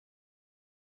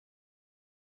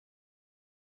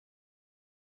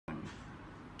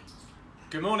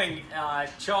Good morning,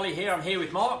 Charlie here. I'm here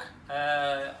with Mark,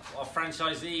 our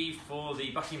franchisee for the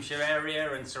Buckinghamshire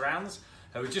area and surrounds.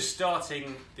 We're just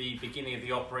starting the beginning of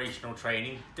the operational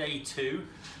training, day 2.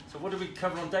 So what did we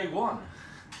cover on day 1?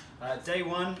 Day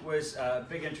 1 was a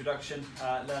big introduction,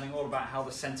 learning all about how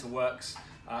the centre works,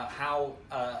 how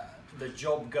the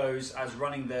job goes as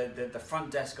running the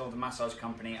front desk of the massage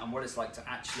company and what it's like to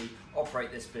actually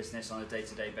operate this business on a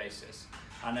day-to-day basis.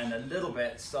 And then a little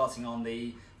bit starting on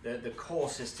the core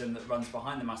system that runs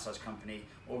behind the massage company,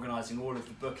 organising all of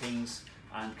the bookings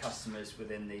and customers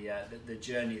within the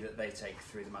journey that they take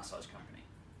through the massage company.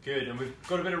 Good, and we've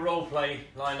got a bit of role play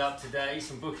lined up today,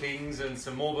 some bookings and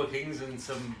some more bookings and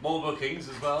some more bookings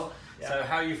as well. Yeah. So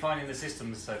how are you finding the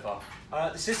systems so far?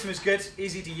 The system is good,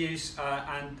 easy to use,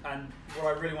 and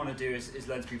what I really want to do is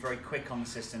learn to be very quick on the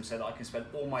system so that I can spend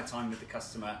all my time with the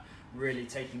customer, really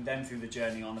taking them through the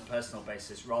journey on a personal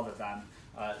basis rather than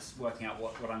working out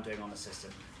what I'm doing on the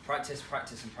system. Practice,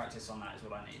 practice and practice on that is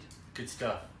what I need. Good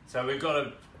stuff. So we've got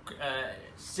a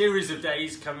series of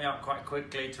days coming up quite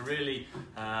quickly to really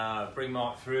bring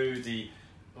Mark through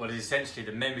what is essentially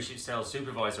the membership sales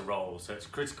supervisor role. So it's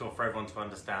critical for everyone to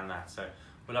understand that. So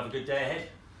we'll have a good day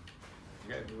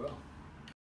ahead. We will.